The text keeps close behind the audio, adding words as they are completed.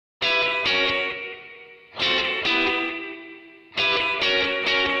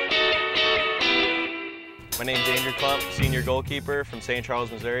My name's Andrew Klump, senior goalkeeper from St.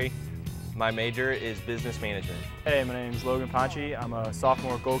 Charles, Missouri. My major is business management. Hey, my name's Logan Ponchi. I'm a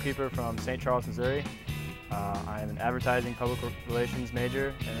sophomore goalkeeper from St. Charles, Missouri. I'm an advertising public relations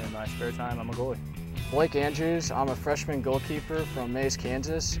major, and in my spare time, I'm a goalie. Blake Andrews. I'm a freshman goalkeeper from Mays,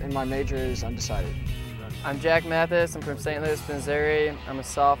 Kansas, and my major is undecided. I'm Jack Mathis. I'm from St. Louis, Missouri. I'm a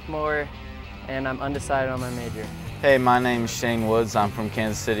sophomore, and I'm undecided on my major. Hey, my name's Shane Woods. I'm from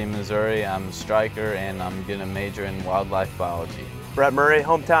Kansas City, Missouri. I'm a striker, and I'm getting a major in wildlife biology. Brett Murray,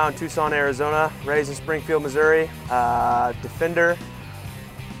 hometown Tucson, Arizona, raised in Springfield, Missouri. Defender,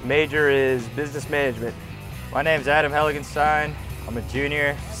 major is business management. My name's Adam Helgenstein. I'm a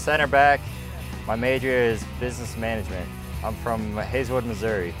junior, center back. My major is business management. I'm from Hazelwood,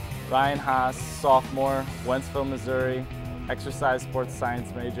 Missouri. Ryan Haas, sophomore, Wentzville, Missouri, exercise sports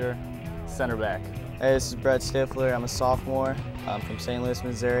science major, center back. Hey, this is Brett Stifler. I'm a sophomore. I'm from St. Louis,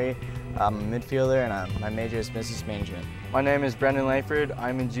 Missouri. I'm a midfielder, and my major is business management. My name is Brendan Langford.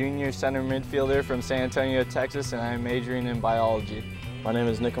 I'm a junior center midfielder from San Antonio, Texas, and I'm majoring in biology. My name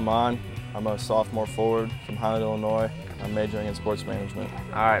is Nick Amon. I'm a sophomore forward from Highland, Illinois. I'm majoring in sports management.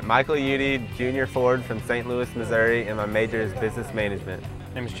 All right, Michael Udy, junior forward from St. Louis, Missouri, and my major is business management.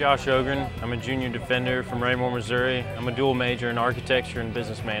 My name is Josh Ogren. I'm a junior defender from Raymore, Missouri. I'm a dual major in architecture and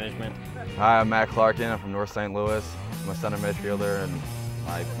business management. Hi, I'm Matt Clarkin. I'm from North St. Louis. I'm a center midfielder, and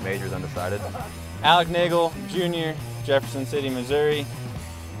my major is undecided. Alec Nagel, junior, Jefferson City, Missouri,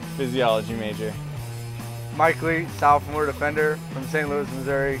 physiology major. Mike Lee, sophomore defender from St. Louis,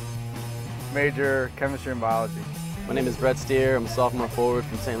 Missouri, major chemistry and biology. My name is Brett Steer. I'm a sophomore forward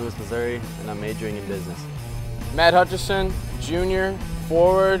from St. Louis, Missouri, and I'm majoring in business. Matt Hutchison, junior,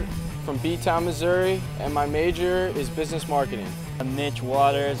 forward from B-Town, Missouri, and my major is business marketing. I'm Mitch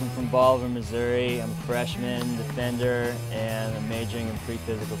Waters. I'm from Bolivar, Missouri. I'm a freshman defender, and I'm majoring in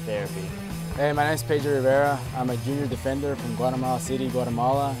pre-physical therapy. Hey, my name is Pedro Rivera. I'm a junior defender from Guatemala City,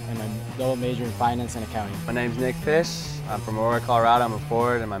 Guatemala, and I'm double major in finance and accounting. My name's Nick Fish. I'm from Aurora, Colorado. I'm a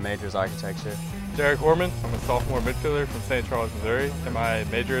forward, and my major is architecture. Derek Horman. I'm a sophomore midfielder from St. Charles, Missouri, and my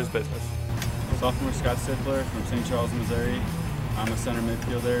major is business. Sophomore Scott Stifler from St. Charles, Missouri. I'm a center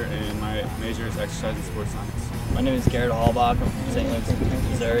midfielder, and my major is exercise and sports science. My name is Garrett Hallbach. I'm from St. Louis,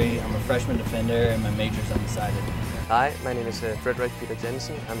 Missouri. I'm a freshman defender, and my major is undecided. Hi, my name is Frederik Peter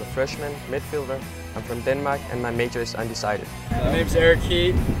Jensen. I'm a freshman midfielder. I'm from Denmark, and my major is undecided. My name is Eric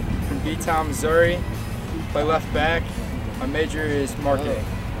Heat from B-Town, Missouri. Play left back. My major is marketing.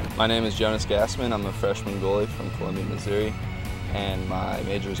 My name is Jonas Gassman. I'm a freshman goalie from Columbia, Missouri, and my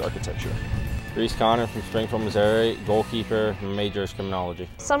major is architecture. Reese Connor from Springfield, Missouri, goalkeeper, major is criminology.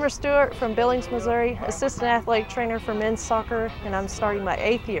 Summer Stewart from Billings, Missouri, assistant athletic trainer for men's soccer, and I'm starting my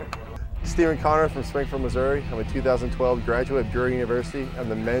 8th year. Stephen Connor from Springfield, Missouri. I'm a 2012 graduate of Drury University. I'm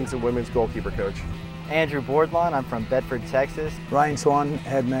the men's and women's goalkeeper coach. Andrew Boardlawn, I'm from Bedford, Texas. Ryan Swan,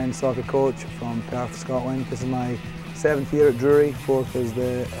 head men's soccer coach from Perth, Scotland. This is my 7th year at Drury, 4th as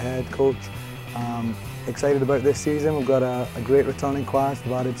the head coach. Excited about this season. We've got a great returning class.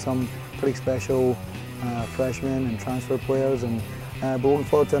 We've added some pretty special freshmen and transfer players, and we're looking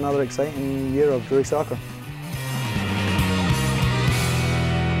forward to another exciting year of Drury soccer.